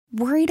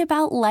Worried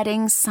about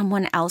letting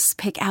someone else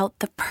pick out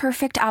the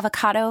perfect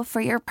avocado for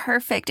your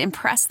perfect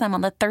impress them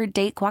on the third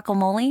date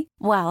guacamole?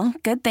 Well,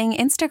 good thing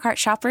Instacart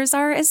shoppers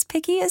are as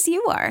picky as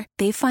you are.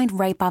 They find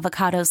ripe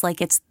avocados like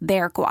it's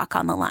their guac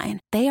on the line.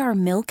 They are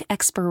milk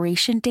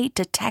expiration date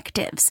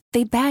detectives.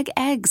 They bag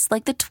eggs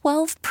like the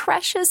 12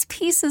 precious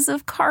pieces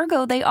of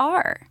cargo they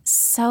are.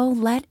 So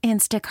let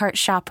Instacart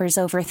shoppers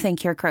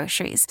overthink your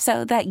groceries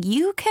so that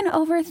you can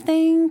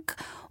overthink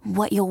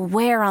what you'll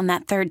wear on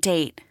that third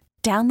date.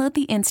 Download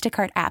the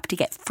Instacart app to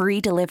get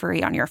free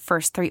delivery on your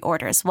first 3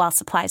 orders while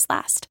supplies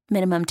last.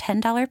 Minimum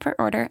 $10 per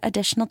order.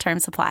 Additional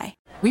terms apply.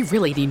 We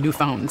really need new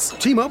phones.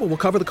 T-Mobile will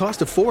cover the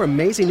cost of 4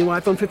 amazing new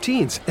iPhone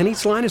 15s, and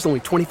each line is only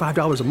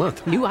 $25 a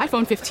month. New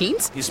iPhone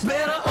 15s? It's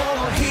better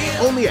over here.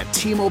 Only at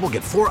T-Mobile,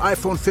 get 4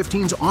 iPhone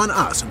 15s on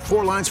us and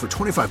 4 lines for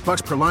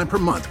 $25 per line per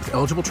month with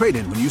eligible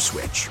trade-in when you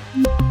switch.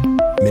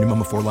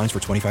 Minimum of 4 lines for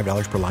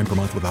 $25 per line per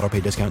month with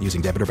autopay discount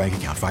using debit or bank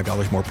account.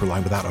 $5 more per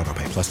line without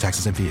autopay, plus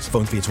taxes and fees.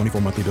 Phone fee at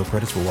 24 monthly bill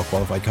credits for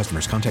well-qualified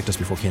customers. Contact us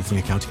before canceling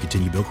account to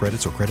continue bill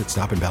credits or credit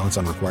stop and balance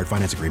on required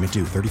finance agreement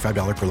due.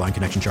 $35 per line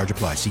connection charge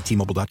applies. See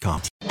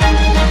T-Mobile.com.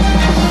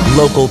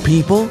 Local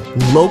people,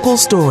 local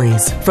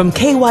stories. From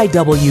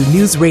KYW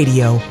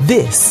Newsradio,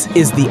 this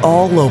is the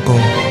All-Local.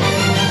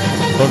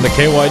 From the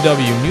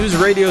KYW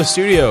Newsradio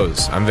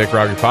studios, I'm Vic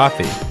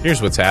Raghupathi.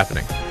 Here's what's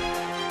happening.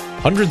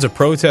 Hundreds of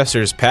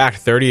protesters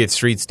packed 30th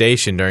Street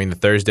Station during the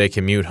Thursday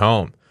commute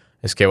home.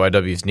 As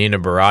KYW's Nina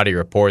Barati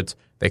reports,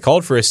 they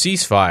called for a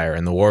ceasefire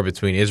in the war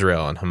between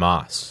Israel and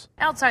Hamas.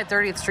 Outside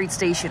 30th Street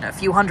Station, a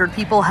few hundred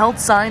people held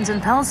signs and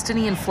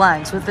Palestinian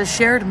flags with a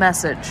shared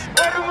message.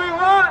 What do we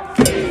want?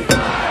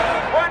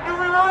 What do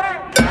we want?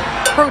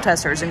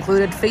 Protesters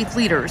included faith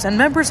leaders and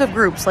members of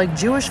groups like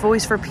Jewish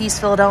Voice for Peace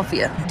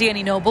Philadelphia.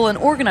 Danny Noble, an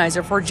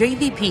organizer for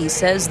JVP,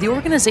 says the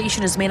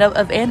organization is made up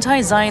of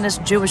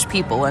anti-Zionist Jewish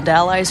people and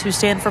allies who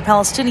stand for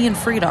Palestinian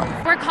freedom.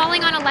 We're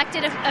calling on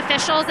elected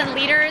officials and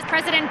leaders.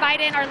 President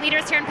Biden, our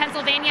leaders here in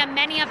Pennsylvania,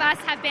 many of us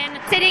have been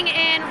sitting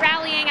in,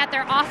 rallying at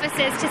their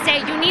offices to say,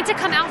 you need to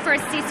come out for a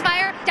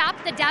ceasefire.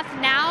 Stop the death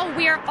now.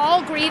 We are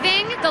all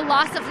grieving the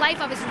loss of life,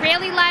 of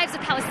Israeli lives,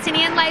 of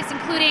Palestinian lives,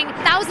 including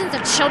thousands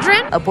of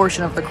children. A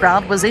portion of the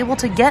crowd was able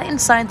to get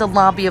inside the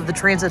lobby of the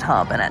transit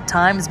hub and at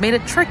times made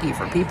it tricky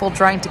for people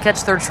trying to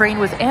catch their train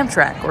with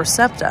Amtrak or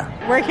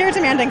SEPTA. We're here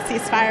demanding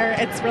ceasefire.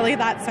 It's really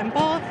that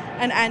simple.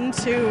 An end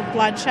to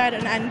bloodshed,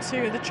 an end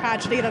to the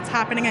tragedy that's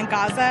happening in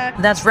Gaza.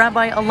 That's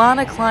Rabbi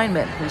Alana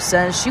Kleinman, who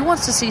says she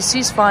wants to see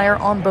ceasefire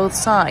on both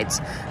sides.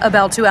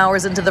 About 2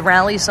 hours into the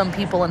rally, some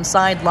people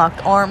inside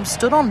locked arms,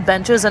 stood on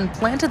benches, and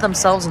planted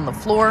themselves on the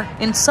floor.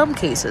 In some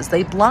cases,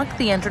 they blocked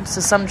the entrance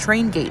to some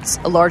train gates.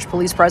 A large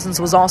police presence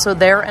was also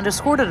there and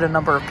escorted a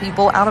number of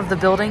people out of the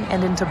building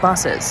and into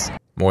buses.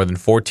 More than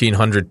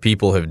 1,400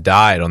 people have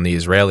died on the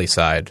Israeli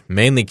side,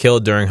 mainly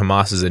killed during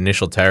Hamas's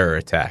initial terror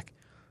attack.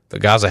 The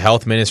Gaza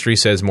Health Ministry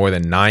says more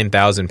than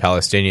 9,000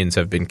 Palestinians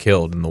have been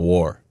killed in the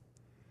war.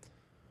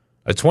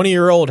 A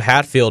 20-year-old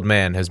Hatfield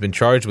man has been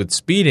charged with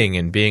speeding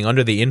and being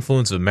under the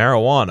influence of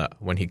marijuana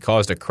when he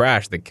caused a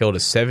crash that killed a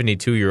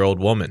 72-year-old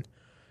woman.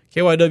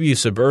 KYW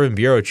Suburban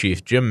Bureau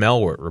Chief Jim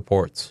Melwert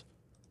reports.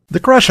 The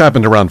crash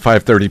happened around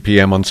 5:30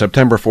 p.m. on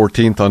September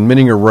 14th on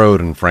Minninger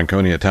Road in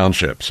Franconia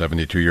Township.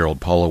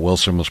 72-year-old Paula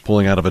Wilson was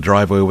pulling out of a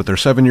driveway with her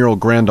 7-year-old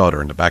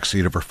granddaughter in the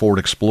backseat of her Ford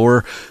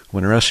Explorer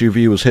when her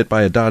SUV was hit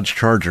by a Dodge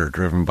Charger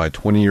driven by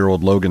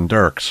 20-year-old Logan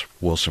Dirks.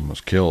 Wilson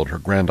was killed. Her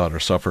granddaughter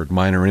suffered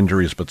minor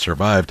injuries but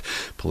survived.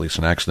 Police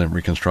and accident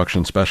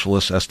reconstruction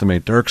specialists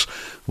estimate Dirks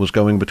was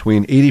going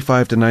between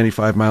 85 to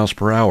 95 miles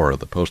per hour.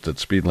 The posted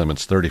speed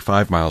limit's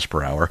 35 miles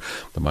per hour.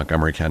 The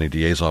Montgomery County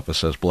DA's office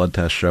says blood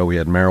tests show he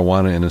had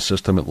marijuana in his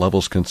system at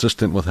levels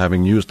consistent with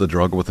having used the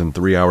drug within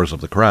 3 hours of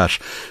the crash.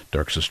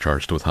 Dirks is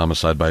charged with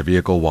homicide by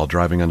vehicle while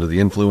driving under the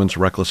influence,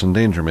 reckless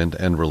endangerment,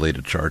 and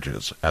related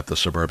charges. At the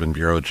Suburban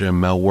Bureau,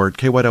 Jim Melwert,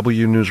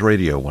 KYW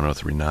Newsradio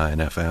 103.9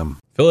 FM.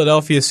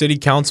 Philadelphia City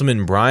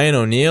Councilman Brian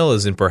O'Neill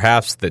is in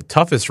perhaps the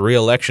toughest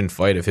re-election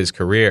fight of his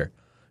career.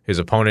 His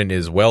opponent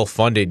is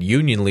well-funded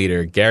union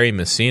leader Gary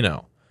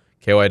Masino.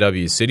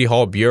 KYW City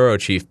Hall Bureau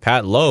Chief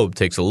Pat Loeb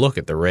takes a look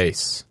at the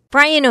race.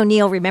 Brian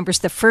O'Neill remembers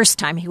the first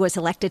time he was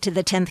elected to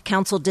the 10th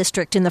Council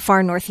District in the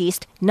far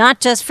Northeast,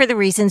 not just for the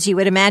reasons you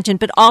would imagine,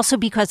 but also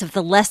because of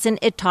the lesson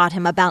it taught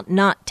him about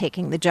not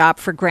taking the job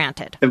for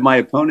granted. If my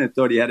opponent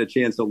thought he had a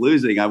chance of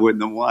losing, I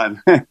wouldn't have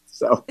won.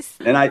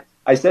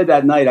 I said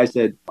that night,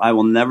 I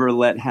will never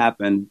let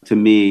happen to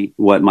me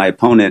what my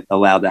opponent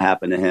allowed to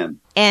happen to him.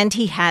 And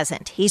he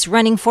hasn't. He's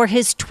running for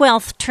his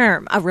 12th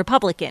term, a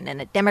Republican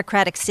in a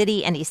Democratic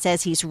city, and he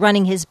says he's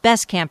running his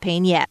best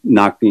campaign yet.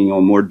 Knocking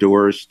on more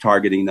doors,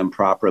 targeting them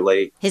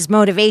properly. His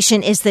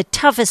motivation is the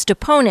toughest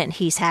opponent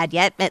he's had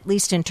yet, at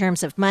least in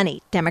terms of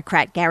money.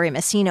 Democrat Gary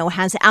Masino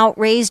has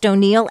outraised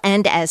O'Neill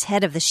and, as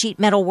head of the sheet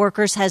metal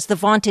workers, has the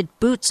vaunted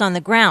boots on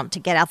the ground to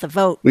get out the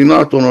vote. We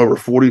knocked on over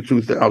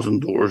 42,000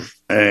 doors,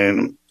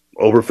 and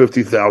over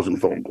 50,000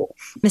 phone calls.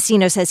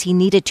 Masino says he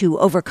needed to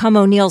overcome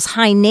O'Neill's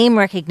high name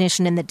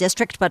recognition in the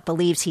district, but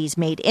believes he's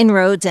made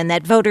inroads and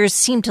that voters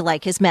seem to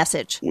like his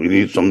message. We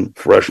need some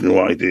fresh new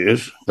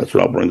ideas. That's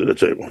what I'll bring to the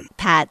table.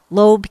 Pat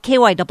Loeb,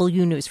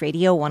 KYW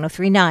Newsradio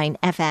 103.9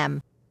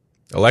 FM.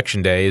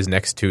 Election Day is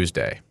next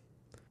Tuesday.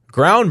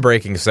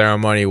 Groundbreaking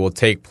ceremony will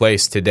take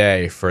place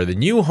today for the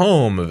new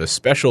home of a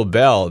special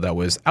bell that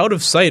was out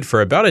of sight for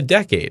about a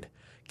decade.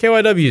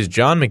 KYW's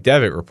John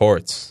McDevitt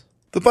reports.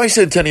 The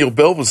Bicentennial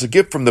Bell was a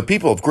gift from the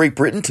people of Great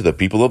Britain to the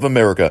people of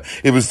America.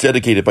 It was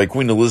dedicated by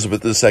Queen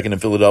Elizabeth II in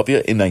Philadelphia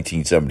in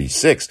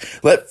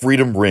 1976. Let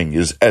Freedom Ring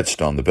is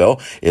etched on the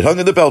bell. It hung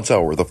in the bell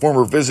tower, the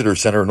former visitor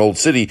center in Old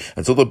City,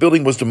 until the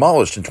building was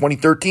demolished in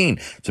 2013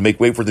 to make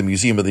way for the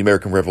Museum of the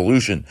American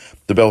Revolution.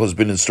 The bell has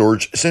been in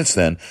storage since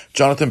then.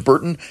 Jonathan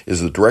Burton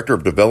is the Director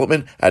of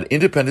Development at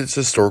Independence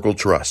Historical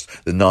Trust,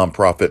 the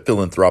nonprofit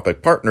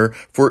philanthropic partner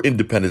for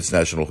Independence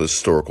National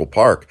Historical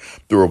Park.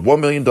 Through a $1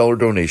 million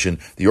donation,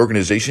 the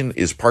organization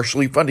is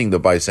partially funding the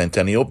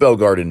Bicentennial Bell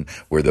Garden,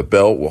 where the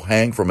bell will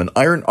hang from an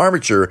iron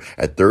armature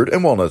at 3rd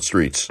and Walnut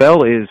Streets. The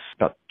bell is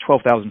about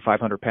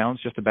 12,500 pounds,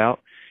 just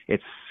about.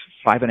 It's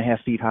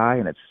 5.5 feet high,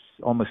 and it's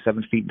almost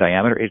 7 feet in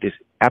diameter. It is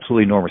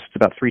absolutely enormous. It's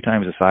about 3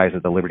 times the size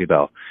of the Liberty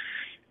Bell.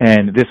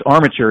 And this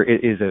armature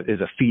is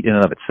a feat in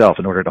and of itself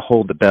in order to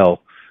hold the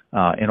bell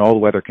in all the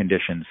weather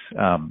conditions.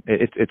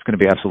 It's going to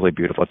be absolutely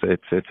beautiful.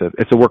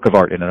 It's a work of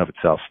art in and of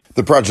itself.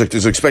 The project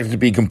is expected to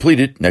be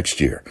completed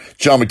next year.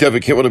 John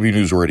McDevitt, KYW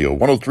News Radio,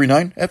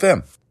 103.9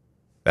 FM.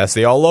 That's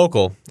the All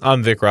Local.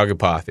 I'm Vic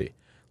Ragapathy.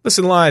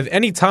 Listen live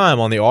anytime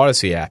on the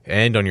Odyssey app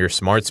and on your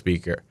smart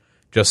speaker.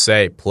 Just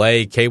say,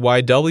 play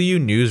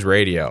KYW News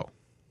Radio.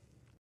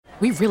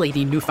 We really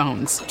need new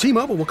phones.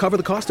 T-Mobile will cover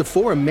the cost of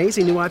 4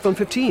 amazing new iPhone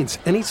 15s,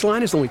 and each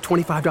line is only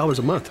 $25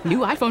 a month. New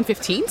iPhone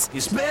 15s?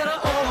 It's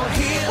better over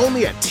here.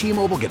 Only at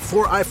T-Mobile, get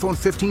 4 iPhone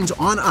 15s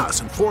on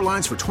us and 4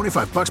 lines for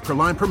 $25 per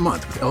line per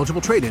month with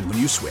eligible trade-in when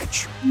you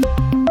switch.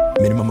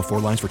 Minimum of 4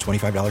 lines for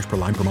 $25 per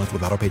line per month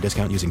with autopay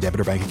discount using debit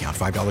or bank account.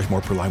 $5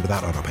 more per line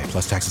without autopay,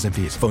 plus taxes and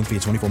fees. Phone fee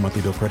at 24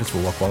 monthly bill credits for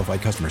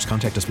well-qualified customers.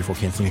 Contact us before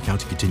canceling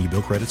account to continue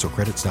bill credits or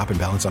credit stop and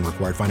balance on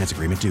required finance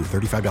agreement due.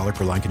 $35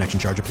 per line connection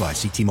charge applies.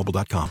 See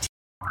T-Mobile.com.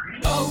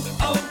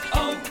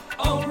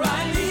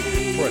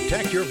 O'Reilly.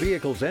 Protect your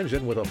vehicle's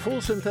engine with a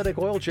full synthetic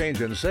oil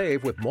change and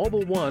save with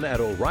Mobil 1 at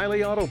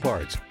O'Reilly Auto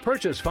Parts.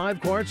 Purchase 5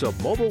 quarts of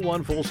Mobil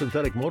 1 full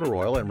synthetic motor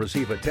oil and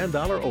receive a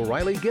 $10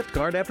 O'Reilly gift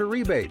card after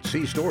rebate.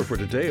 See store for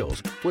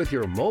details. With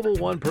your Mobil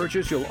 1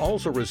 purchase, you'll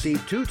also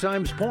receive 2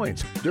 times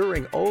points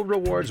during O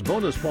Rewards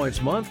Bonus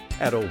Points Month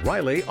at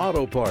O'Reilly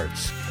Auto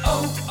Parts.